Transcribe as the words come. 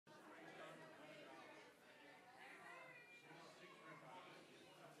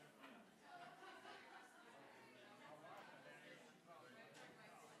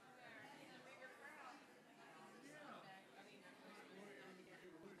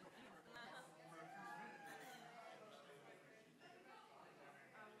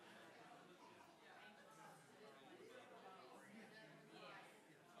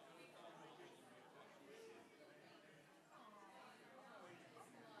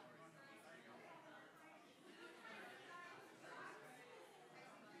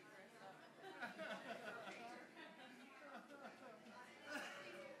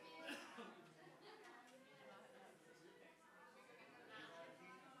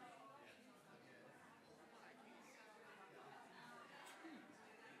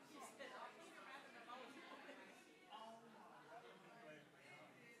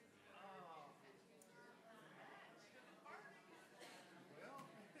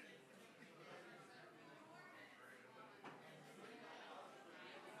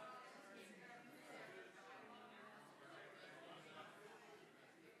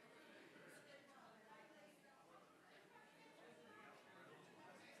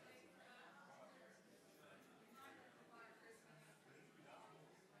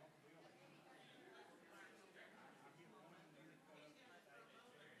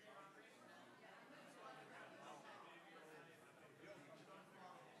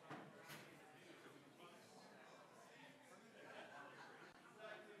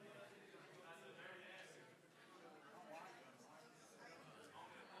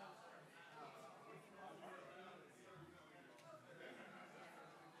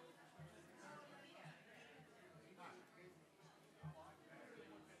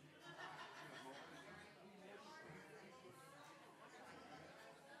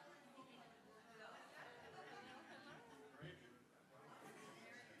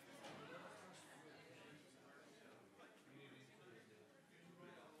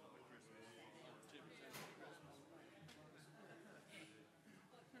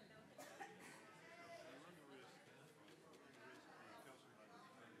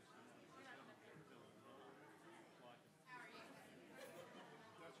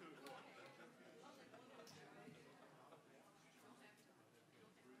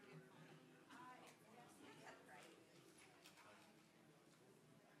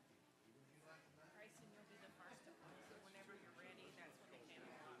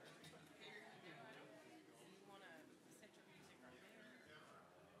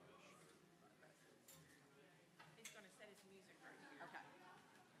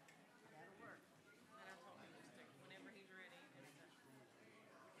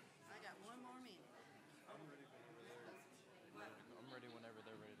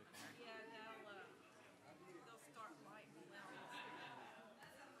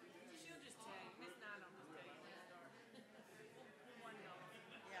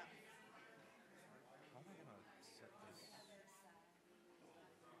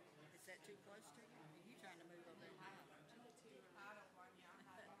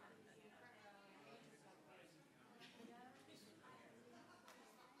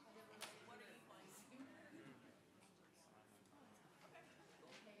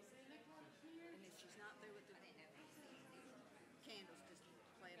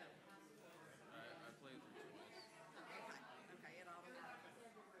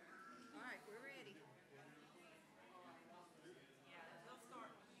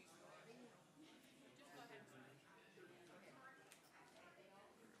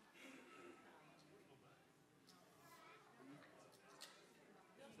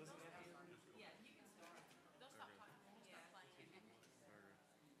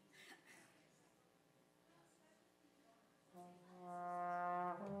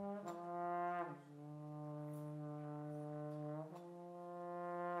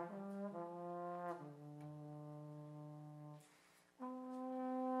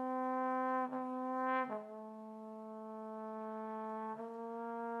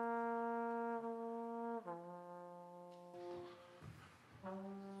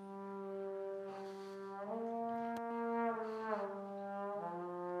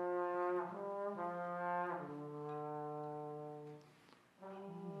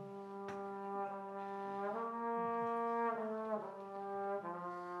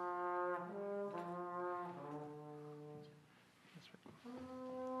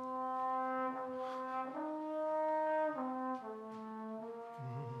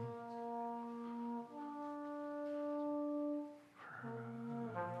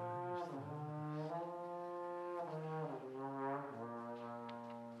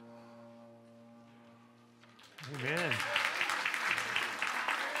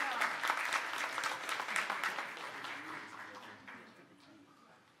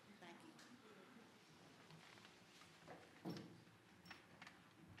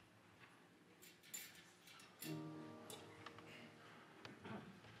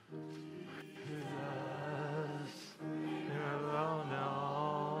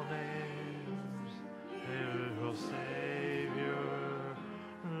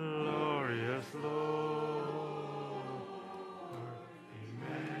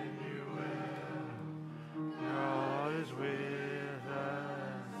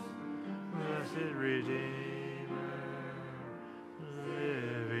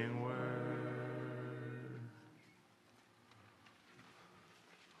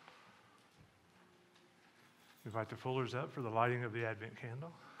Invite the Fullers up for the lighting of the Advent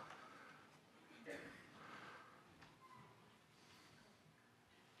candle.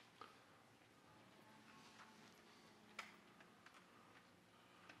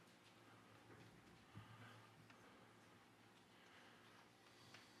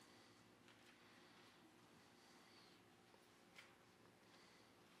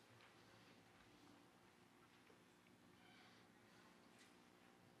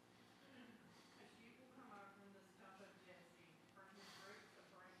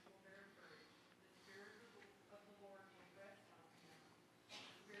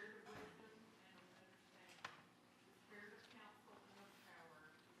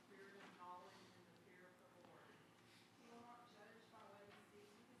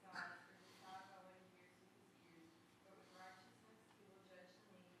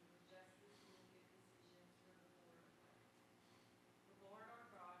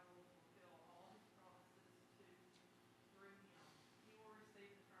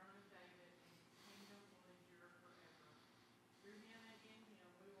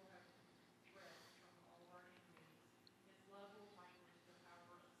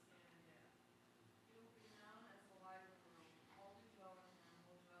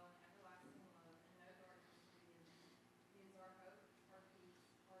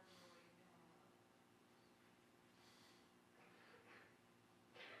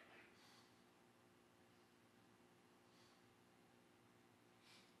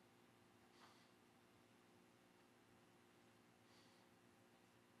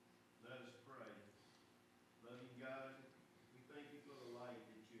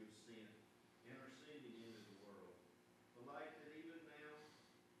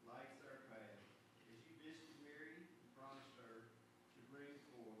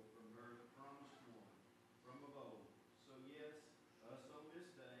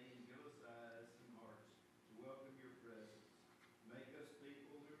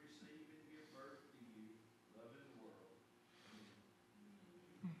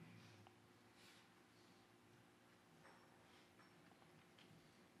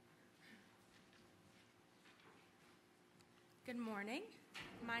 Good morning.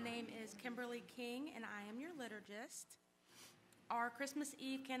 My name is Kimberly King, and I am your liturgist. Our Christmas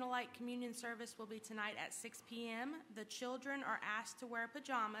Eve candlelight communion service will be tonight at 6 p.m. The children are asked to wear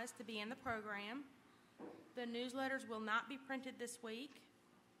pajamas to be in the program. The newsletters will not be printed this week.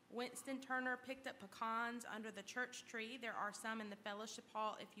 Winston Turner picked up pecans under the church tree. There are some in the fellowship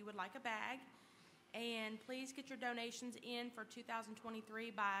hall if you would like a bag. And please get your donations in for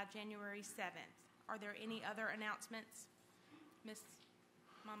 2023 by January 7th. Are there any other announcements? Miss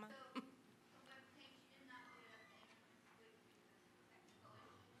Mama?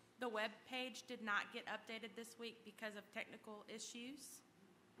 The web page did not get updated this week because of technical issues.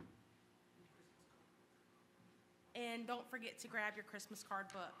 And don't forget to grab your Christmas card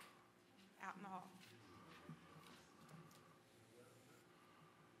book out in the hall.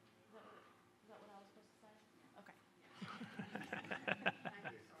 Is that what I was supposed to say? Okay.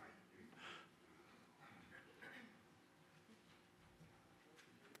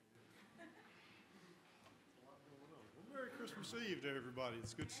 Merry Christmas Eve to everybody.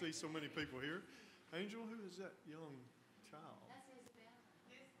 It's good to see so many people here. Angel, who is that young child?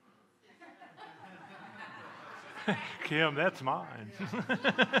 Kim, that's mine. I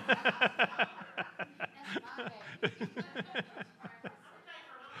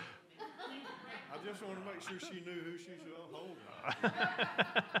just want to make sure she knew who she's holding.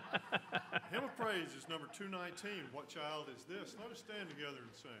 Hymn of Praise is number 219. What child is this? Let us stand together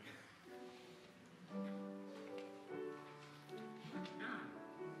and sing.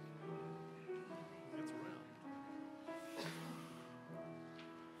 It's around.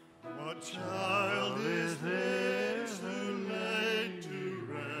 What child is this who laid to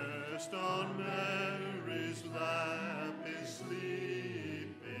rest on Mary's lap is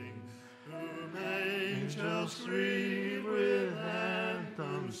sleeping, whom angels greet with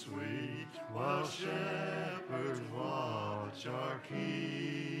anthems sweet, while shepherds watch are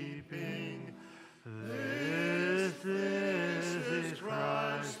keeping? This is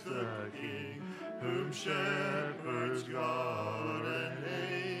Christ the King, whom shepherds guard and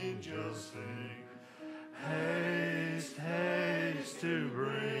angels sing. Haste, haste to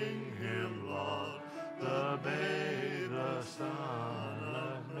bring him, Lord, the babe, the Son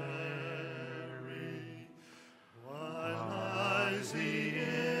of Mary. Why lies he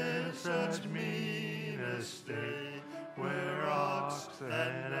in such mean estate, where ox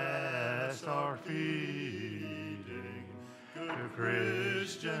and ass are feeding? Good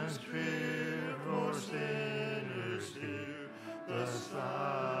Christians fear, for sinners hear, the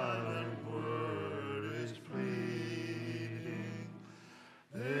silent word is pleading.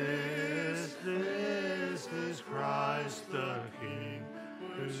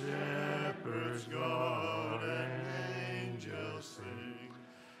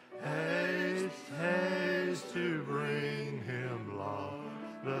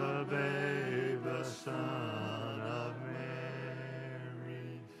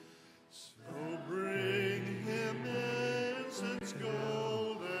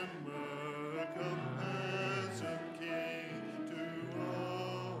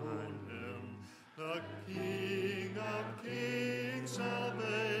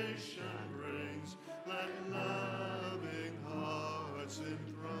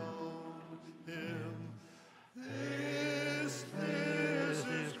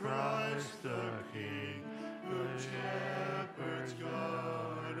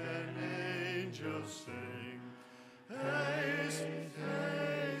 sing. Haste,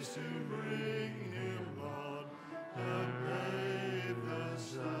 haste to bring him, Lord, the babe, the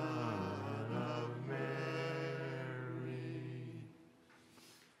Son of Mary.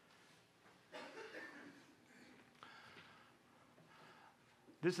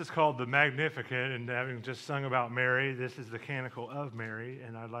 This is called the Magnificat, and having just sung about Mary, this is the Canticle of Mary,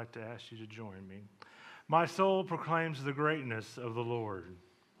 and I'd like to ask you to join me. My soul proclaims the greatness of the Lord.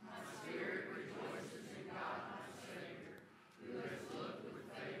 My spirit rejoices in God my Savior, who has looked with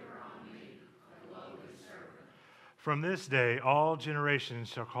favor on me, a lowly servant. From this day all generations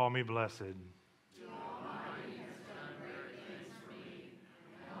shall call me blessed. The Almighty has done great things for me,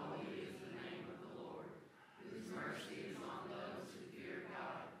 and holy is the name of the Lord, whose mercy is on those who fear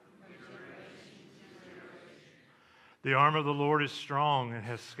God from generation to generation. The arm of the Lord is strong and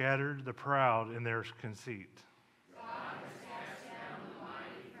has scattered the proud in their conceit. God has cast down the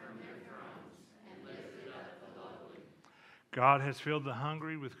mighty from their thrones and lifted up the lowly. God has filled the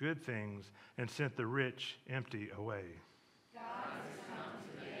hungry with good things and sent the rich empty away. God has come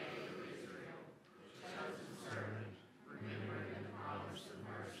to the aid of Israel, the chosen servant, remembering the promise of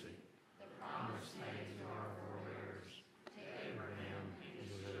mercy, the promise made to our forebears, to Abraham and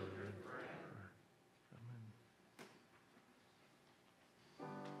his children forever.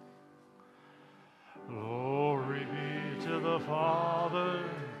 Glory be to the Father,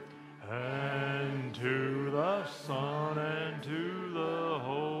 and to the Son, and to the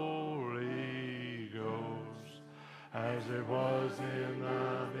Holy Ghost, as it was in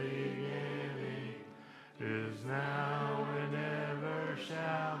the beginning, is now, and ever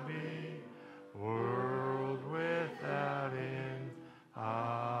shall be, world without end.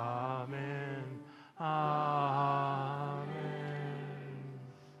 Amen. Amen.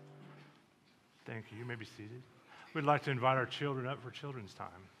 Thank you. You may be seated. We'd like to invite our children up for children's time.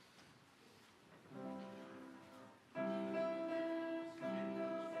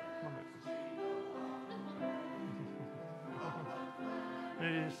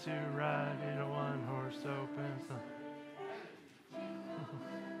 It is to ride in a one-horse open sleigh.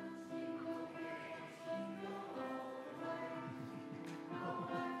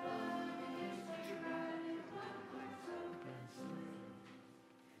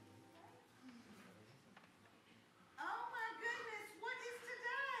 Oh my goodness, what is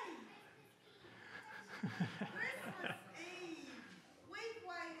today? Christmas Eve. We've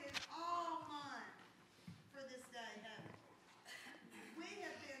waited all month for this day, haven't we? We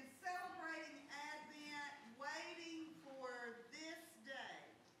have been celebrating Advent, waiting for this day.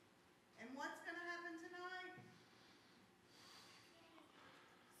 And what's going to happen tonight?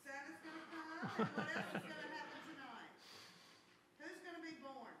 Santa's going to come, and what else is going to happen tonight? Who's going to be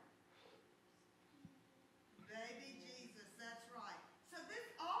born? Baby Jesus, that's right. So this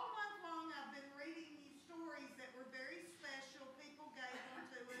all month long I've been reading these stories that were very special. People gave them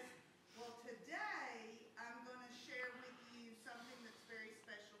to us. Well, today I'm going to share with you something that's very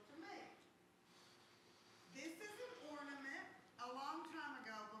special to me. This is an ornament a long time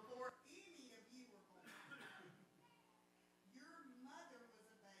ago, before any of you were born. Your mother was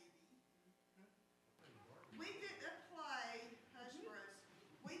a baby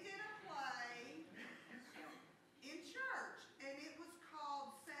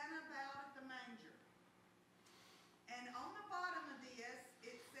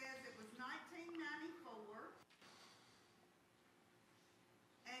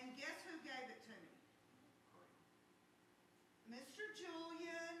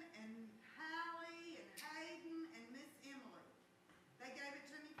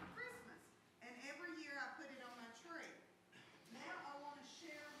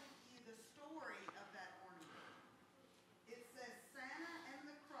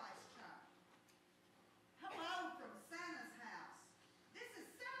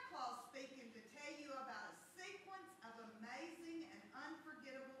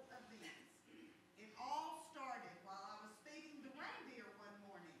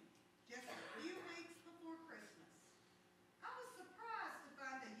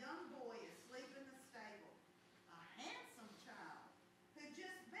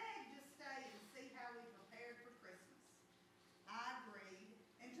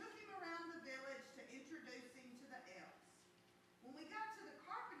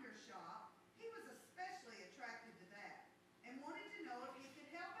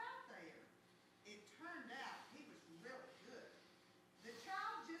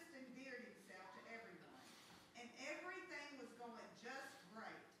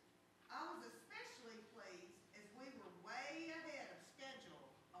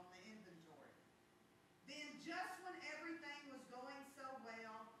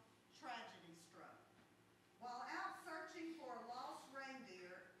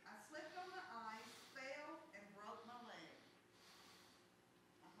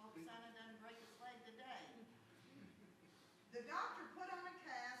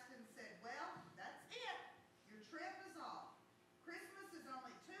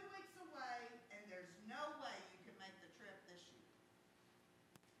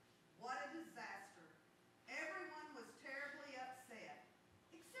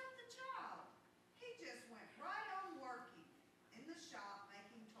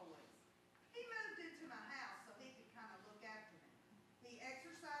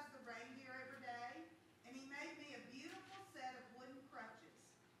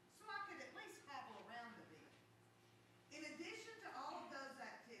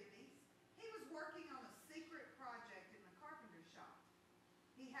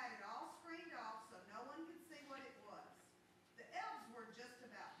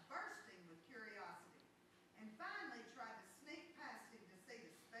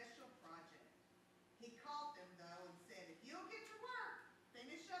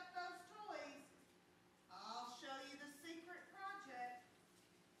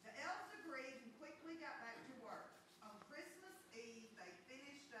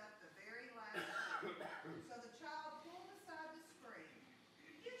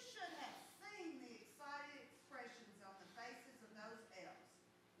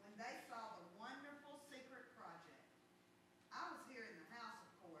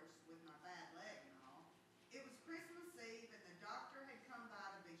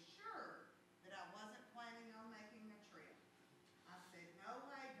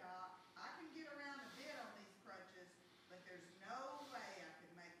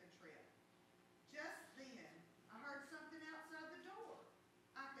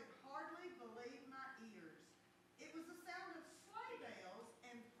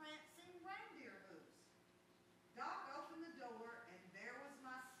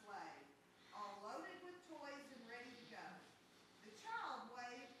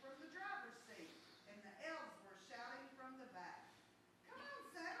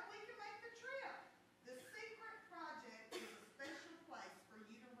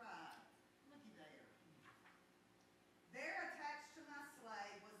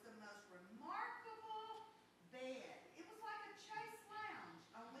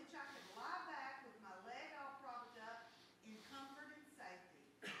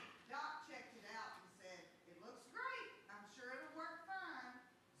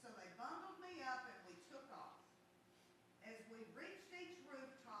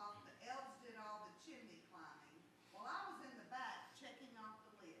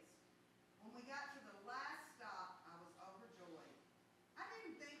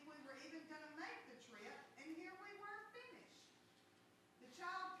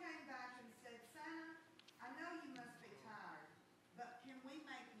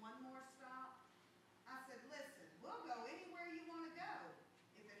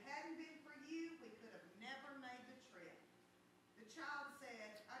child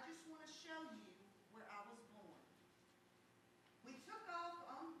said, "I just want to show you where I was born." We took off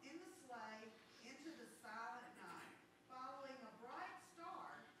in the sleigh into the silent night, following a bright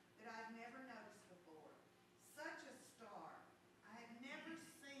star that I'd never noticed before. Such a star. I had never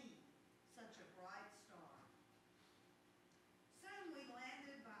seen such a bright star. Soon we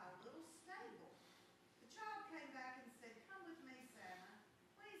landed by a little stable. The child came back and said, "Come with me, Santa.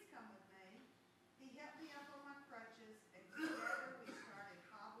 Please come with me." He helped me up on my crutches, and together we started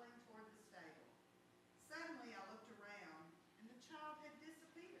hobbling toward the stable. Suddenly I looked around, and the child had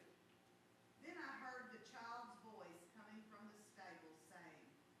disappeared. Then I heard the child's voice coming from the stable saying,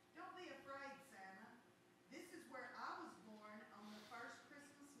 "Don't be afraid, Santa. This is where I was born on the first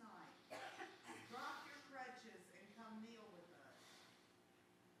Christmas night. Drop your crutches and come kneel with us."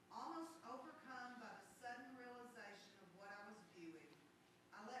 Almost overcome by the sudden realization of what I was viewing,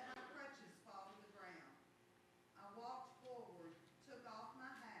 I let my crutches fall to the ground. I walked forward, took off my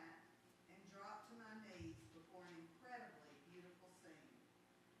hat, and dropped to my knees before an incredibly beautiful scene,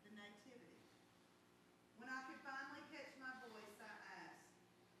 the Nativity. When I could finally catch my voice, I asked,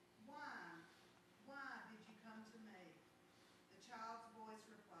 Why did you come to me?" The child's voice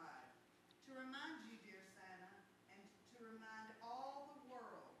replied, "To remind you, dear Santa, and to remind all the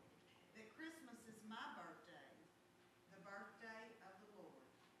world that Christmas is my birthday, the birthday of the Lord."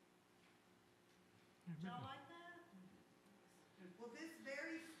 Did y'all like that? Well, this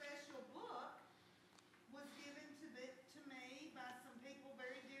very special book was given to me by some people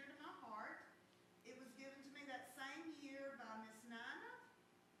very dear to my heart. It was given to me that same year by Miss Nina.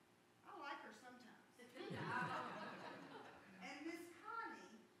 I like her sometimes. And Miss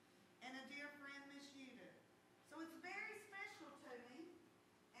Connie, and a dear friend, Miss Yuda. So it's very special to me,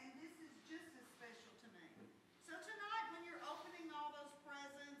 and this is just as special to me. So tonight, when you're opening all those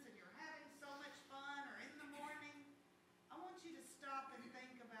presents and you're having so much fun, or in the morning, I want you to stop and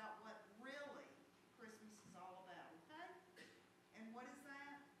think about what really Christmas is all about, okay? And what is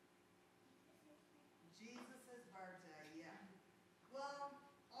that? Jesus' birthday, yeah. Well,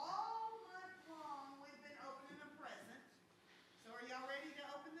 all month long we've been opening a present. So are y'all ready to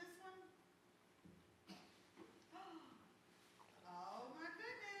open this one? Oh my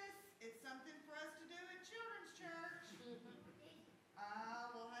goodness, it's something for us to do at Children's Church.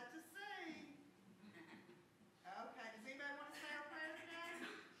 We'll have to see. Okay, does anybody want to say our prayer today?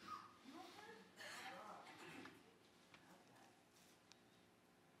 You want to? Okay.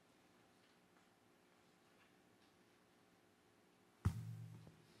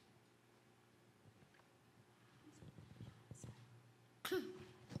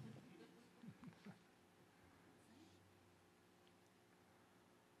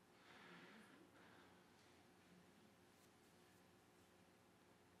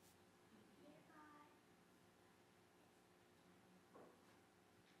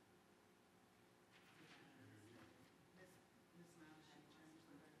 Miss Nina, she changed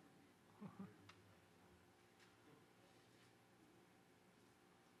the name.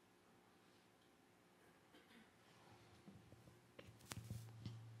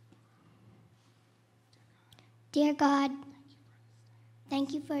 Dear God,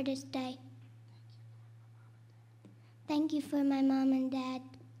 thank you for this day. Thank you for my mom and dad.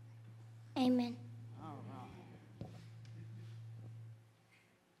 Amen. Okay,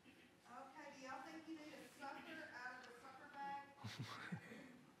 do y'all think you need a sucker out of the sucker bag?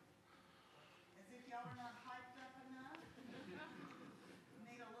 As if y'all are not hyped up enough?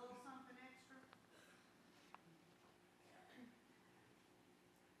 Need a little something extra?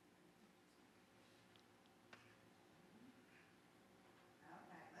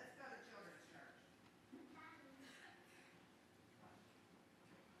 Okay, let's go to Children's Church.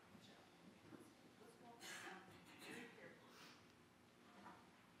 Let's walk around. Very careful.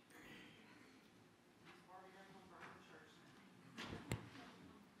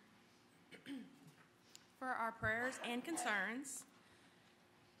 For our prayers and concerns,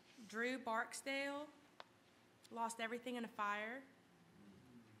 Drew Barksdale lost everything in a fire.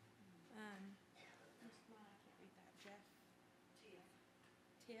 I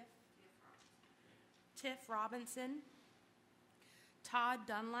can't read that. Tiff Robinson. Todd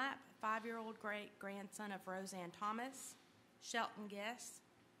Dunlap, 5-year-old great-grandson of Roseanne Thomas. Shelton Guest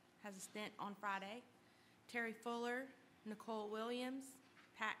has a stint on Friday. Terry Fuller, Nicole Williams,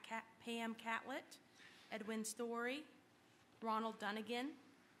 Pam Catlett, Edwin Story, Ronald Dunnigan,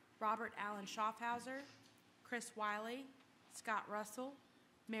 Robert Allen Schaffhauser, Chris Wiley, Scott Russell,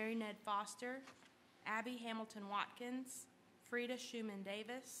 Mary Ned Foster, Abby Hamilton Watkins, Frida Schumann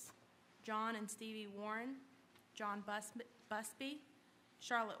Davis, John and Stevie Warren, John Busby,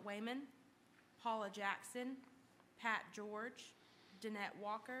 Charlotte Wayman, Paula Jackson, Pat George, Danette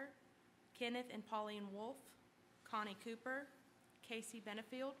Walker, Kenneth and Pauline Wolf, Connie Cooper, Casey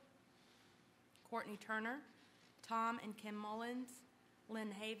Benefield, Courtney Turner, Tom and Kim Mullins,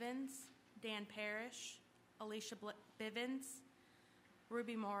 Lynn Havens, Dan Parrish, Alicia Bivens,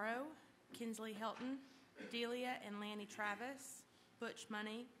 Ruby Morrow, Kinsley Hilton, Delia and Lanny Travis, Butch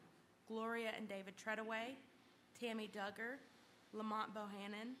Money, Gloria and David Treadaway, Tammy Duggar, Lamont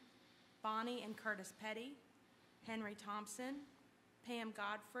Bohannon, Bonnie and Curtis Petty, Henry Thompson, Pam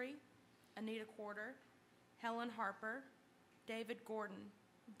Godfrey, Anita Quarter, Helen Harper, David Gordon,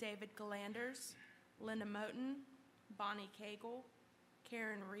 David Galanders, Linda Moten, Bonnie Cagle,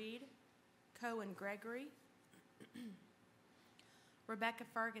 Karen Reed, Cohen Gregory, Rebecca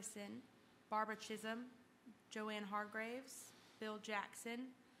Ferguson, Barbara Chisholm, Joanne Hargraves, Bill Jackson,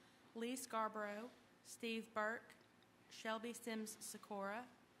 Lee Scarborough, Steve Burke, Shelby Sims Sikora,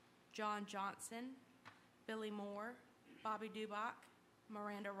 John Johnson, Billy Moore, Bobby Dubach,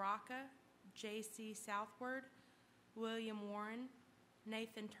 Miranda Rocca, J.C. Southward, William Warren,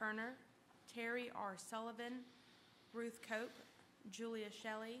 Nathan Turner, Terry R. Sullivan, Ruth Cope, Julia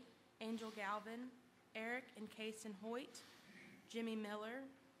Shelley, Angel Galvin, Eric and Kason Hoyt, Jimmy Miller,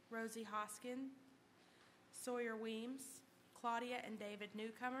 Rosie Hoskin, Sawyer Weems, Claudia and David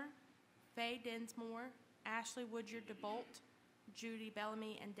Newcomer, Faye Dinsmore, Ashley Woodyard DeBolt, Judy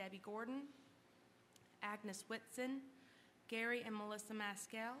Bellamy and Debbie Gordon, Agnes Whitson, Gary and Melissa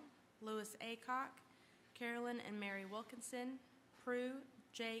Maskell, Louis Acock, Carolyn and Mary Wilkinson, Prue,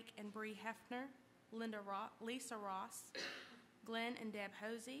 Jake and Bree Hefner, Lisa Ross, Glenn and Deb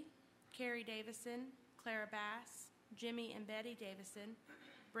Hosey, Carrie Davison, Clara Bass, Jimmy and Betty Davison,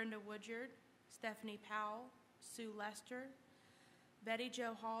 Brenda Woodyard, Stephanie Powell, Sue Lester, Betty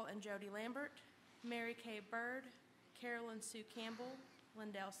Jo Hall and Jody Lambert, Mary Kay Bird, Carolyn Sue Campbell,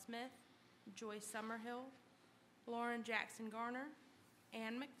 Lindell Smith, Joyce Summerhill, Lauren Jackson Garner,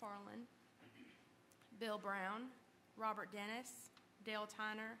 Ann McFarland, Bill Brown, Robert Dennis, Dale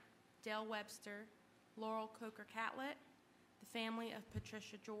Tyner, Dale Webster, Laurel Coker Catlett, the family of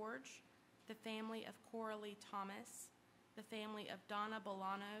Patricia George, the family of Coralie Thomas, the family of Donna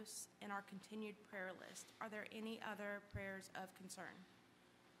Bolanos, and our continued prayer list. Are there any other prayers of concern?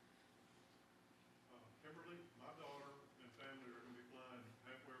 Kimberly, my daughter and family are going to be flying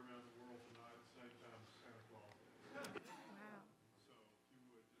halfway around the world tonight at the same time as Santa Claus. Wow. So if you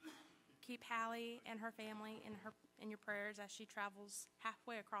would just Keep Hallie and her family in your prayers as she travels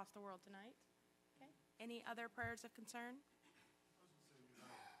halfway across the world tonight. Okay. Any other prayers of concern? I was going to say,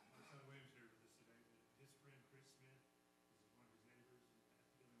 my son William's here with us today, but his friend Chris Smith is one of his neighbors and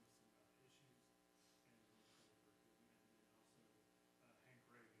dealing with some issues and is in trouble for him. And then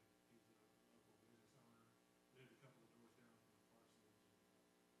also Hank Reagan, he's a local business owner, lived a couple of doors down from the Parsons. And,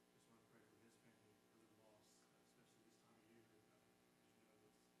 just want to pray for his family, for their loss, especially this time of year. As you know,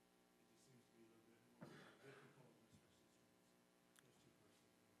 it just seems to be a little bit more difficult, especially those two persons.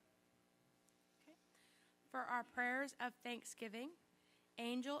 Okay. For our prayers of thanksgiving,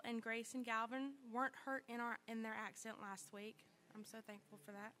 Angel and Grayson Galvin weren't hurt in their accident last week. I'm so thankful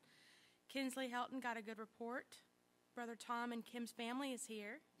for that. Kinsley Helton got a good report. Brother Tom and Kim's family is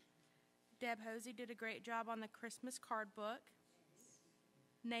here. Deb Hosey did a great job on the Christmas card book.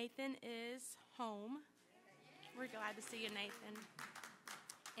 Nathan is home. We're glad to see you, Nathan.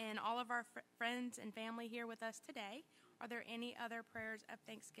 And all of our friends and family here with us today. Are there any other prayers of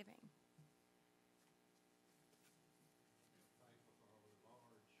thanksgiving?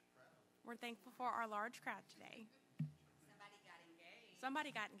 We're thankful for our large crowd today.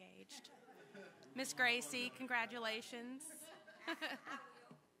 Somebody got engaged. Miss Gracie, congratulations.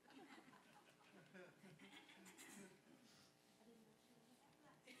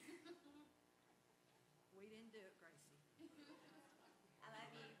 We didn't do it, Gracie. I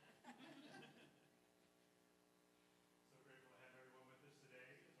love you. So grateful to have everyone with us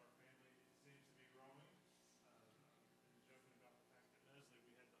today as our family seems to be growing. Been joking about the fact that Leslie,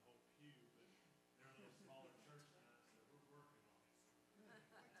 we had the whole pew, but they're a little smaller church than us, so we're working on it. So we're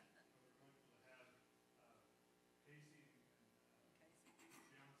grateful to have Casey and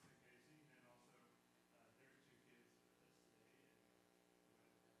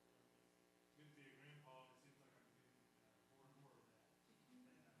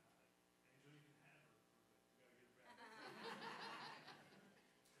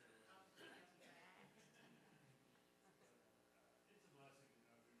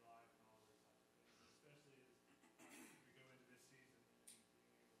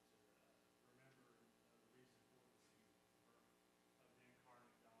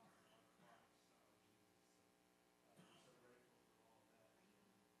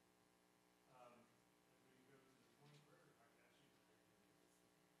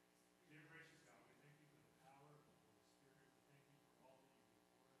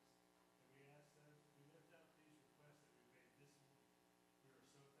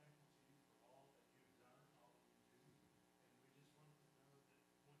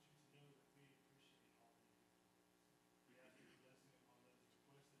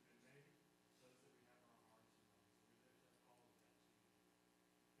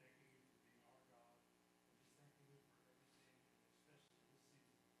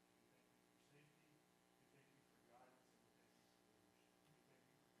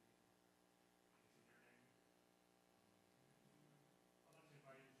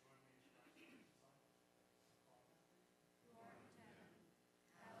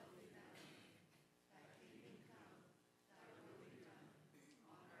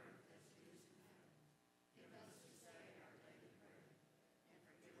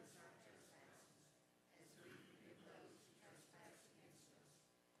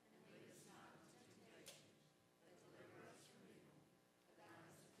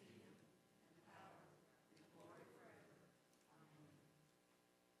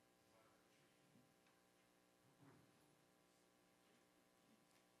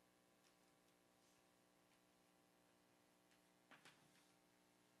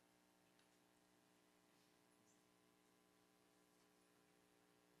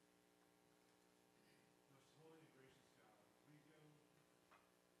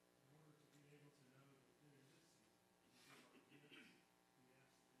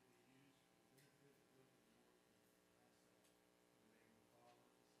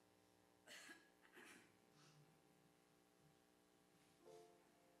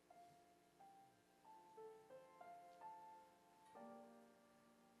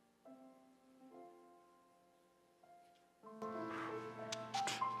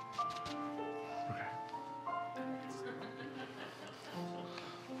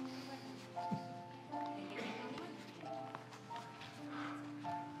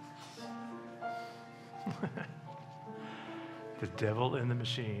The devil in the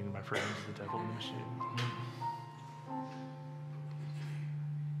machine, my friends, the devil in the machine.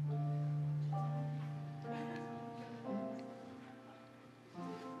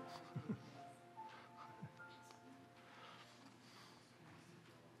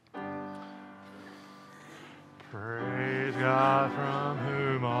 Praise God from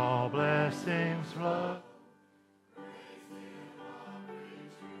whom all blessings flow.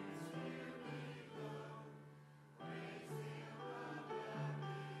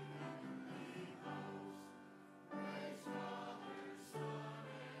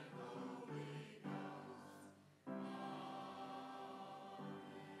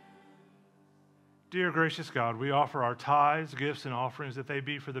 Dear gracious God, we offer our tithes, gifts, and offerings that they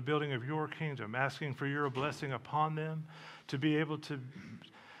be for the building of your kingdom, asking for your blessing upon them to be able to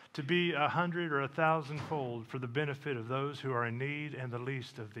be 100 or 1,000-fold for the benefit of those who are in need and the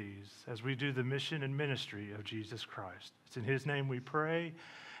least of these, as we do the mission and ministry of Jesus Christ. It's in his name we pray,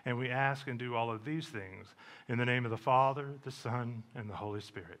 and we ask and do all of these things in the name of the Father, the Son, and the Holy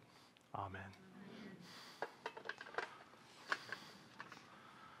Spirit. Amen.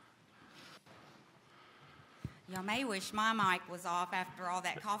 Y'all may wish my mic was off after all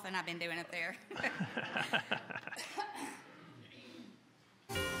that coughing I've been doing up there.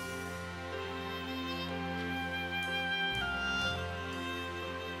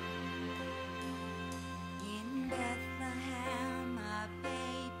 In Bethlehem, a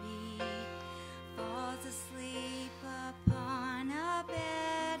baby falls asleep upon a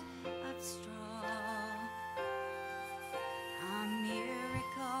bed of straw. A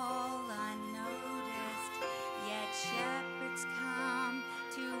miracle unnoticed, yet shepherds come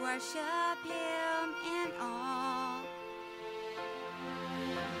to worship him in awe.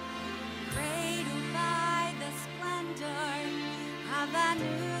 Cradled by the splendor of a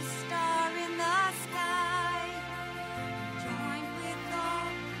new star in the sky, joined with all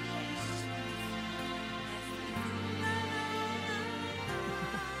creation as they sing la la la la.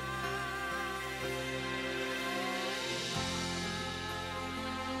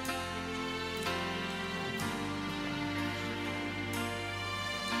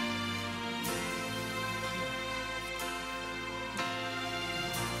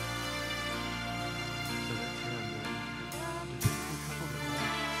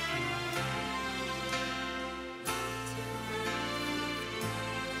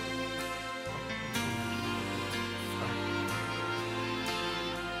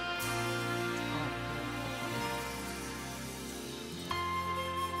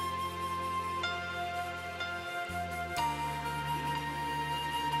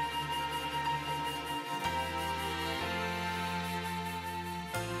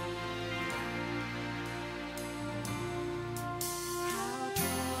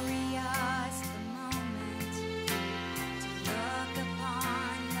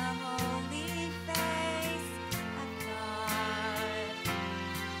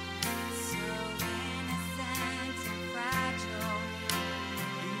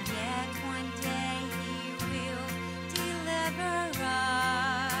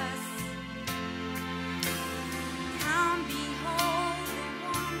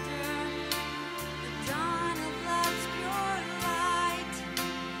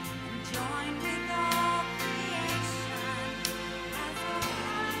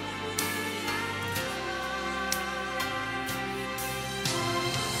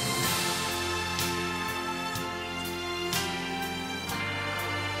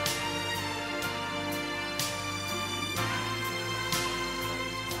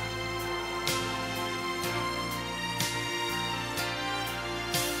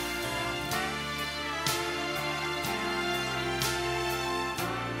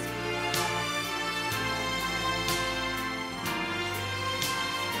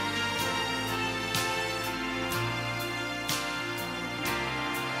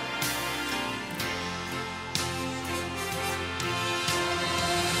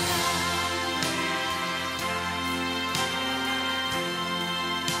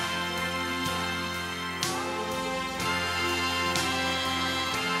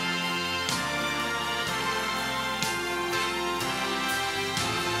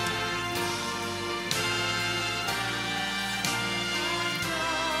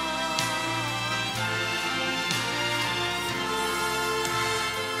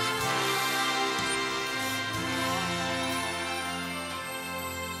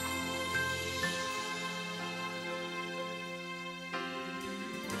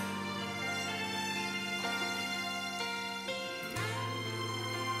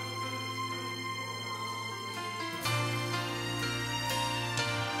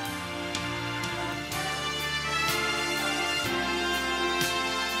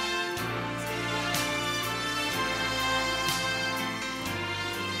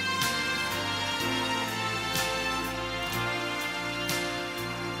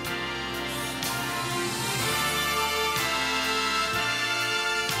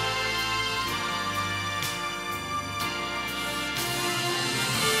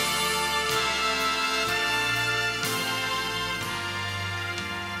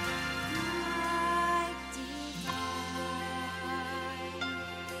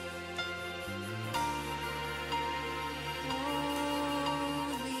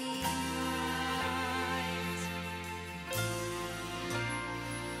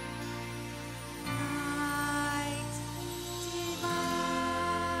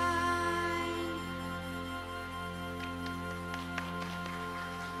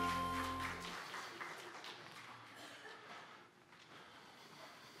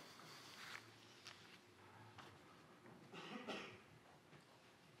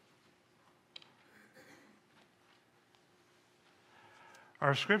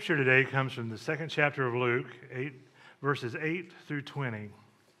 Our scripture today comes from the second chapter of Luke, verses 8 through 20.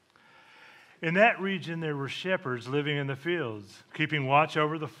 In that region there were shepherds living in the fields, keeping watch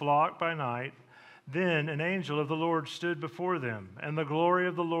over the flock by night. Then an angel of the Lord stood before them, and the glory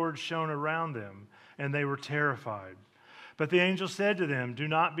of the Lord shone around them, and they were terrified. But the angel said to them, "Do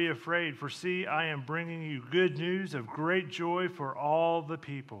not be afraid, for see, I am bringing you good news of great joy for all the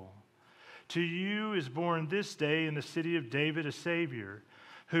people. To you is born this day in the city of David a Savior,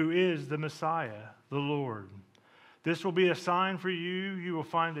 who is the Messiah, the Lord. This will be a sign for you. You will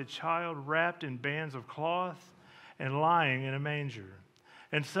find a child wrapped in bands of cloth and lying in a manger."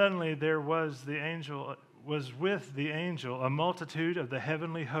 And suddenly there was with the angel a multitude of the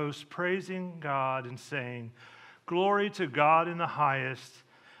heavenly hosts praising God and saying, "Glory to God in the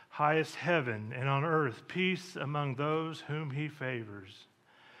highest heaven, and on earth peace among those whom he favors."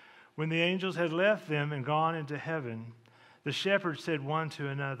 When the angels had left them and gone into heaven, the shepherds said one to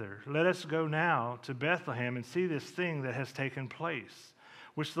another, "Let us go now to Bethlehem and see this thing that has taken place,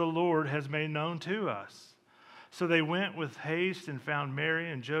 which the Lord has made known to us." So they went with haste and found Mary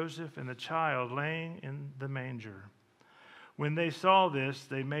and Joseph and the child laying in the manger. When they saw this,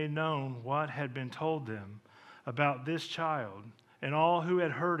 they made known what had been told them about this child, and all who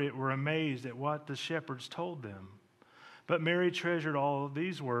had heard it were amazed at what the shepherds told them. But Mary treasured all of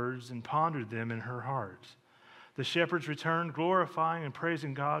these words and pondered them in her heart. The shepherds returned, glorifying and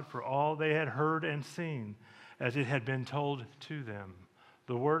praising God for all they had heard and seen, as it had been told to them.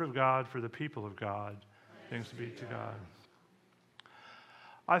 The word of God for the people of God. Thanks be to God.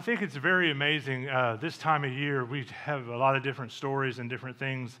 I think it's very amazing. This time of year, we have a lot of different stories and different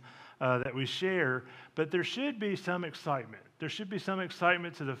things that we share, but there should be some excitement. There should be some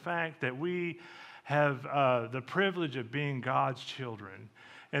excitement to the fact that we have the privilege of being God's children.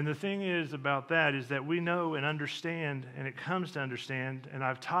 And the thing is about that is that we know and understand, and it comes to understand, and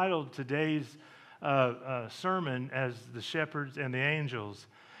I've titled today's sermon as The Shepherds and the Angels.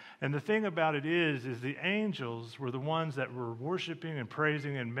 And the thing about it is the angels were the ones that were worshiping and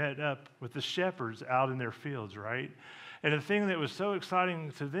praising and met up with the shepherds out in their fields, right? And the thing that was so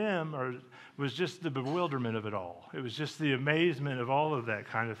exciting to them was just the bewilderment of it all. It was just the amazement of all of that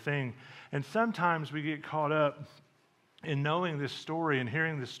kind of thing. And sometimes we get caught up in knowing this story and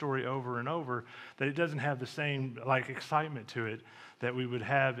hearing this story over and over, that it doesn't have the same excitement to it that we would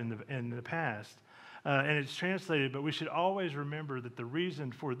have in the past. And it's translated, but we should always remember that the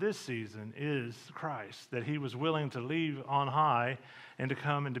reason for this season is Christ, that he was willing to leave on high and to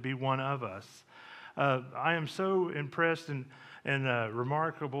come and to be one of us. I am so impressed and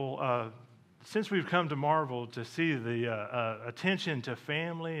remarkable since we've come to Marvel to see the attention to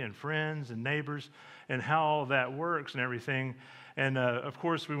family and friends and neighbors and how all that works and everything. And, of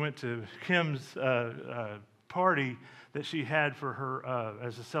course, we went to Kim's party that she had for her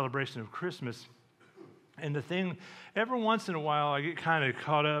as a celebration of Christmas. And the thing, every once in a while, I get kind of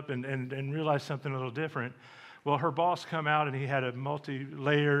caught up and realize something a little different. Well, her boss come out, and he had a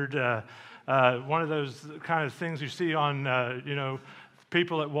multi-layered, one of those kind of things you see on,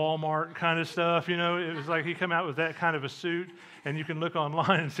 people at Walmart kind of stuff, It was like he come out with that kind of a suit, and you can look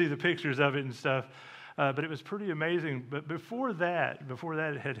online and see the pictures of it and stuff. But it was pretty amazing. But before that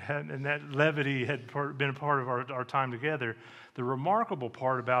and that levity had been a part of our time together, the remarkable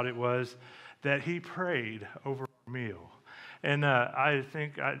part about it was that he prayed over our meal. And I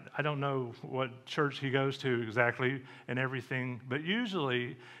think, I don't know what church he goes to exactly and everything, but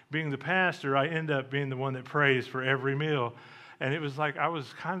usually, being the pastor, I end up being the one that prays for every meal. And it was like I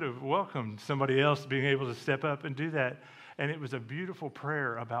was kind of welcomed somebody else being able to step up and do that. And it was a beautiful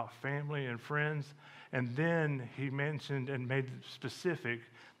prayer about family and friends. And then he mentioned and made specific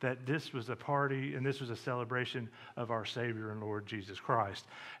that this was a party and this was a celebration of our Savior and Lord Jesus Christ.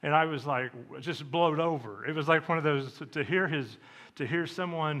 And I was like, just blown over. It was like one of those, to hear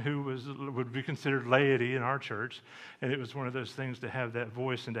someone who would be considered laity in our church, and it was one of those things to have that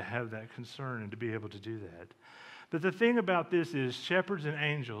voice and to have that concern and to be able to do that. But the thing about this is, shepherds and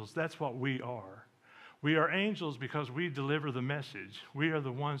angels, that's what we are. We are angels because we deliver the message. We are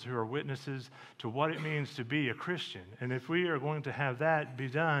the ones who are witnesses to what it means to be a Christian. And if we are going to have that be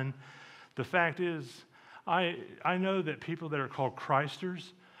done, the fact is, I know that people that are called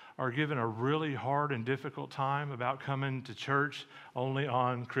Christers are given a really hard and difficult time about coming to church only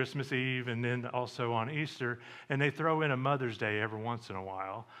on Christmas Eve and then also on Easter, and they throw in a Mother's Day every once in a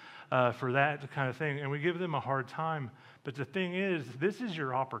while. for that kind of thing, and we give them a hard time. But the thing is, this is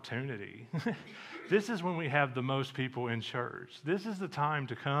your opportunity. This is when we have the most people in church. This is the time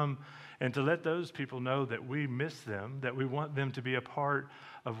to come and to let those people know that we miss them, that we want them to be a part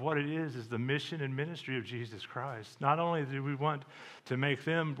of what it is the mission and ministry of Jesus Christ. Not only do we want to make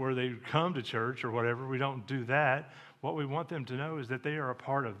them where they come to church or whatever, we don't do that. What we want them to know is that they are a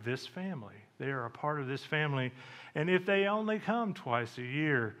part of this family. They are a part of this family. And if they only come twice a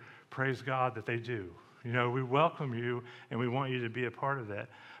year, praise God that they do. You know, we welcome you and we want you to be a part of that.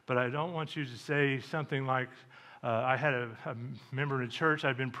 But I don't want you to say something like, I had a member in a church,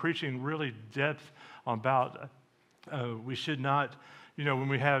 I'd been preaching really depth about we should not, you know, when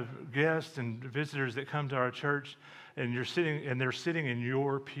we have guests and visitors that come to our church and they're sitting in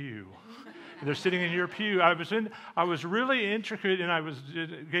your pew. They're sitting in your pew. I was really intricate, and I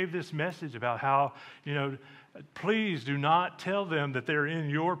gave this message about how, you know, please do not tell them that they're in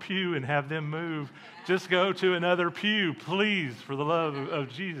your pew and have them move. Just go to another pew, please, for the love of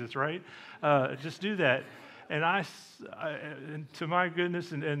Jesus, right? Just do that. And and to my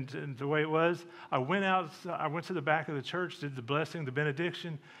goodness, and the way it was, I went to the back of the church, did the blessing, the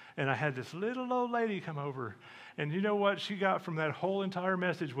benediction, and I had this little old lady come over. And you know what she got from that whole entire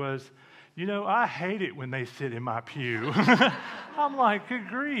message was, you know, I hate it when they sit in my pew. I'm like, good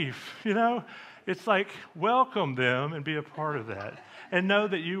grief, you know? It's like, welcome them and be a part of that. And know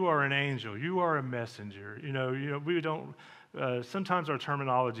that you are an angel. You are a messenger. You know, we don't, sometimes our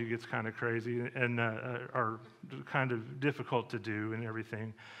terminology gets kind of crazy and are kind of difficult to do and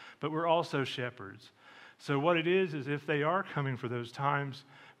everything. But we're also shepherds. So what it is if they are coming for those times,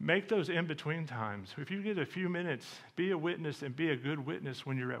 make those in-between times. If you get a few minutes, be a witness and be a good witness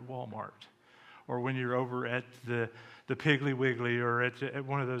when you're at Walmart or when you're over at the Piggly Wiggly or at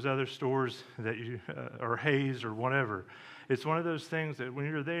one of those other stores that or Hayes or whatever. It's one of those things that when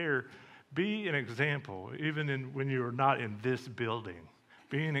you're there, be an example, even when you're not in this building.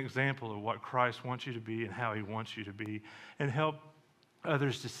 Be an example of what Christ wants you to be and how he wants you to be, and help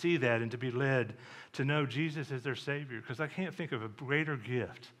others to see that and to be led to know Jesus as their Savior. Because I can't think of a greater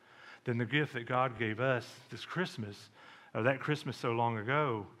gift than the gift that God gave us this Christmas, or that Christmas so long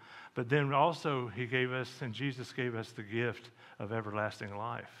ago. But then also he gave us, and Jesus gave us the gift of everlasting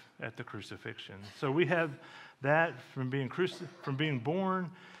life at the crucifixion. So we have that from being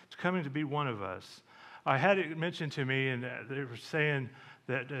born to coming to be one of us. I had it mentioned to me, and they were saying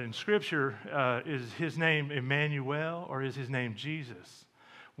that in Scripture, is his name Emmanuel or is his name Jesus?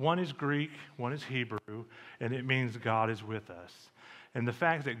 One is Greek, one is Hebrew, and it means God is with us. And the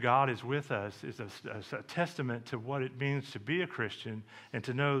fact that God is with us is a testament to what it means to be a Christian and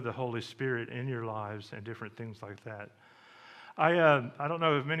to know the Holy Spirit in your lives and different things like that. I don't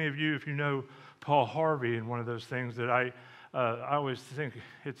know if many of you, if you know Paul Harvey, and one of those things that I always think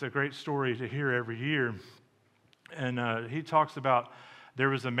it's a great story to hear every year. And he talks about there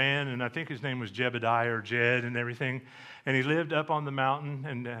was a man, and I think his name was Jebediah or Jed and everything, and he lived up on the mountain,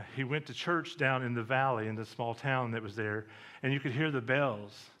 and he went to church down in the valley in the small town that was there, and you could hear the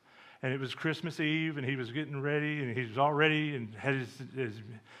bells. And it was Christmas Eve, and he was getting ready, and he was all ready and had his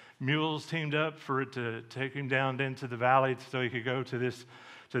mules teamed up for it to take him down into the valley so he could go to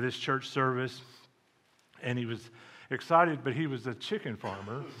this church service. And he was excited, but he was a chicken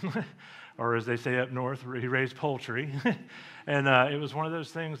farmer, or as they say up north, he raised poultry. And it was one of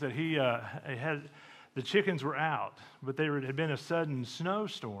those things that he had, the chickens were out, but had been a sudden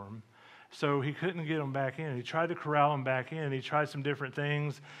snowstorm, so he couldn't get them back in. He tried to corral them back in. He tried some different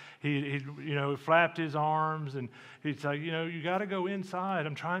things. He flapped his arms, and he's like, you got to go inside.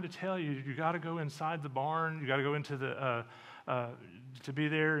 I'm trying to tell you, you got to go inside the barn. You got to go into to be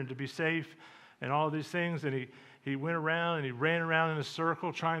there and to be safe and all of these things. And he went around and he ran around in a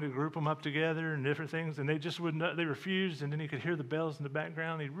circle trying to group them up together and different things, and they just wouldn't, they refused. And then he could hear the bells in the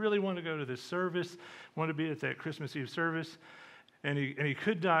background. He really wanted to go to this service, wanted to be at that Christmas Eve service, and he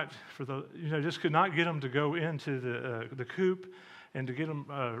could not, just could not get them to go into the coop and to get them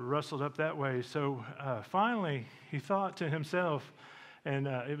rustled up that way. So finally he thought to himself, and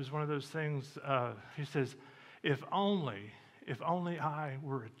it was one of those things, he says, if only I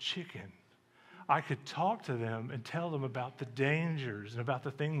were a chicken, I could talk to them and tell them about the dangers and about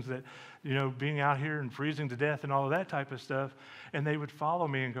the things that, being out here and freezing to death and all of that type of stuff, and they would follow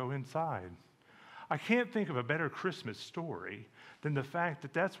me and go inside. I can't think of a better Christmas story than the fact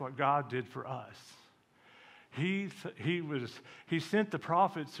that that's what God did for us. He sent the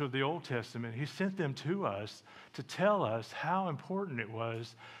prophets of the Old Testament, he sent them to us to tell us how important it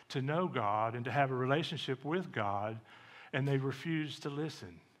was to know God and to have a relationship with God, and they refused to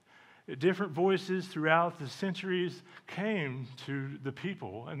listen. Different voices throughout the centuries came to the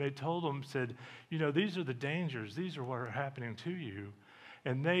people, and they told them, said, these are the dangers. These are what are happening to you.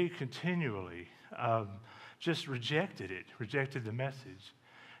 And they continually just rejected it, rejected the message.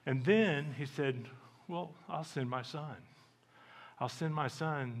 And then he said, well, I'll send my son. I'll send my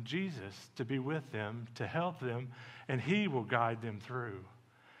son, Jesus, to be with them, to help them, and he will guide them through.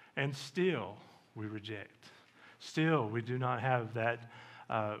 And still, we reject. Still, we do not have that.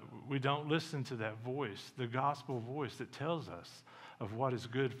 We don't listen to that voice, the gospel voice that tells us of what is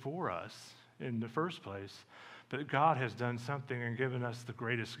good for us in the first place. But God has done something and given us the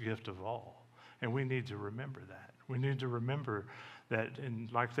greatest gift of all. And we need to remember that. We need to remember that,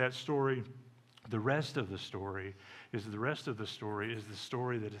 and like that story, the rest of the story is the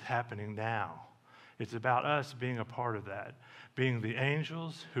story that is happening now. It's about us being a part of that, being the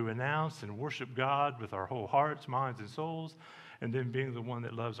angels who announce and worship God with our whole hearts, minds, and souls, and then being the one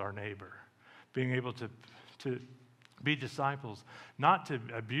that loves our neighbor, being able to be disciples, not to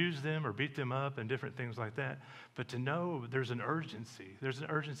abuse them or beat them up and different things like that, but to know there's an urgency. There's an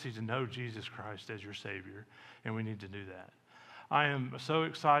urgency to know Jesus Christ as your Savior, and we need to do that. I am so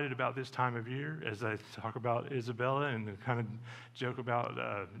excited about this time of year as I talk about Isabella and kind of joke about,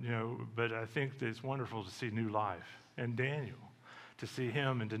 but I think that it's wonderful to see new life. And Daniel, to see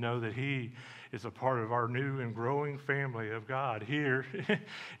him and to know that he is a part of our new and growing family of God here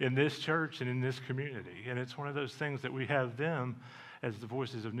in this church and in this community. And it's one of those things that we have them as the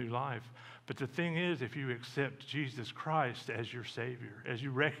voices of new life. But the thing is, if you accept Jesus Christ as your Savior, as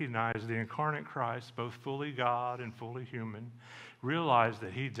you recognize the incarnate Christ, both fully God and fully human, realize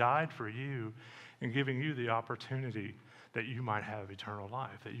that he died for you and giving you the opportunity that you might have eternal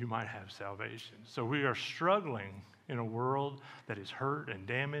life, that you might have salvation. So we are struggling in a world that is hurt and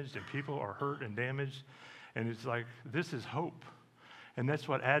damaged, and people are hurt and damaged, and it's like, this is hope. And that's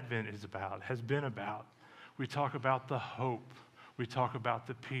what Advent is about, has been about. We talk about the hope. We talk about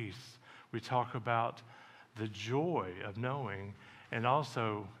the peace. We talk about the joy of knowing, and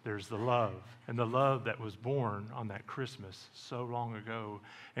also there's the love, and the love that was born on that Christmas so long ago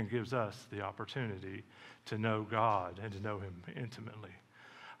and gives us the opportunity to know God and to know him intimately.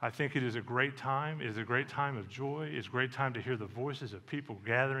 I think it is a great time. It is a great time of joy. It's a great time to hear the voices of people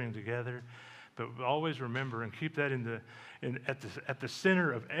gathering together. But always remember and keep that at the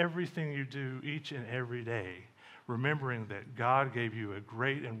center of everything you do each and every day, remembering that God gave you a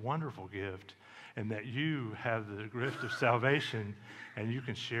great and wonderful gift and that you have the gift of salvation and you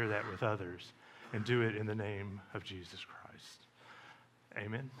can share that with others and do it in the name of Jesus Christ.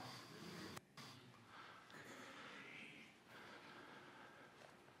 Amen.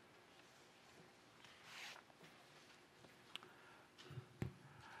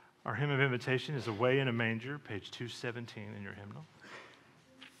 Our hymn of invitation is Away in a Manger, page 217 in your hymnal.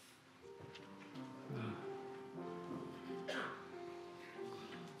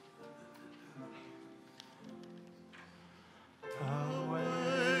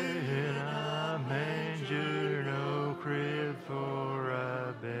 Away in a manger, no crib for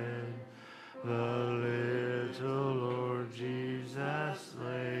a bed, the little Lord Jesus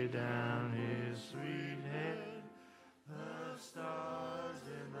laid down his sweet head. The stars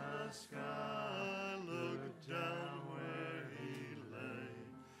in the sky looked down where he lay,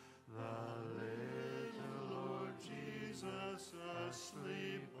 the little Lord Jesus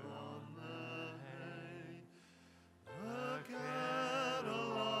asleep on the hay. The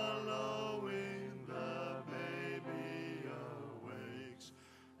cattle are lowing, the baby awakes,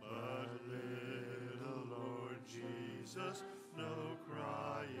 but little Lord Jesus no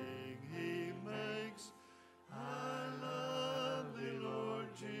crying he makes. I love thee, Lord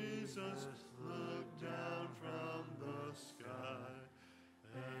Jesus, look down from the sky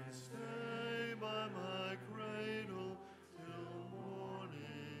and stay by my cradle till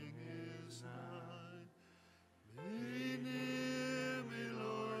morning is nigh. Be near me,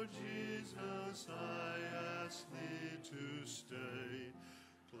 Lord Jesus, I ask thee to stay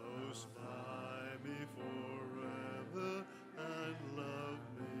close by me forever and love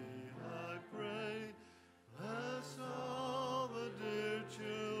me, I pray. Bless all the dear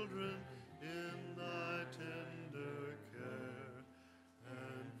children in thy tender care,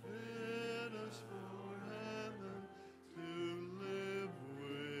 and fit us for heaven to live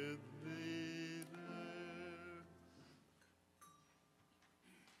with thee there.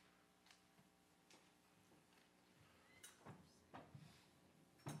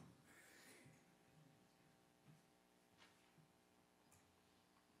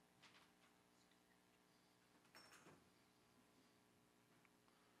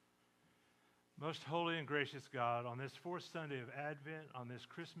 Most holy and gracious God, on this fourth Sunday of Advent, on this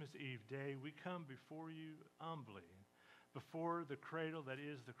Christmas Eve day, we come before you humbly, before the cradle that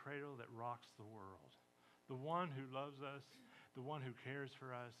is the cradle that rocks the world, the one who loves us, the one who cares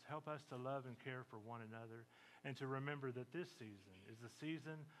for us. Help us to love and care for one another, and to remember that this season is the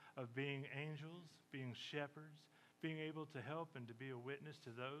season of being angels, being shepherds, being able to help and to be a witness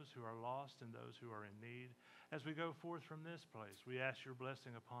to those who are lost and those who are in need. As we go forth from this place, we ask your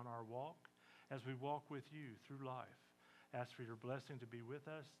blessing upon our walk, as we walk with you through life. Ask for your blessing to be with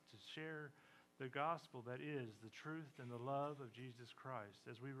us, to share the gospel that is the truth and the love of Jesus Christ,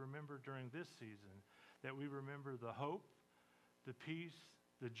 as we remember during this season that we remember the hope, the peace,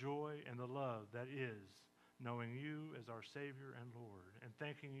 the joy, and the love that is knowing you as our Savior and Lord, and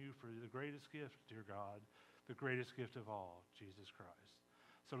thanking you for the greatest gift, dear God, the greatest gift of all, Jesus Christ.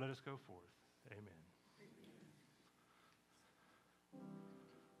 So let us go forth. Amen.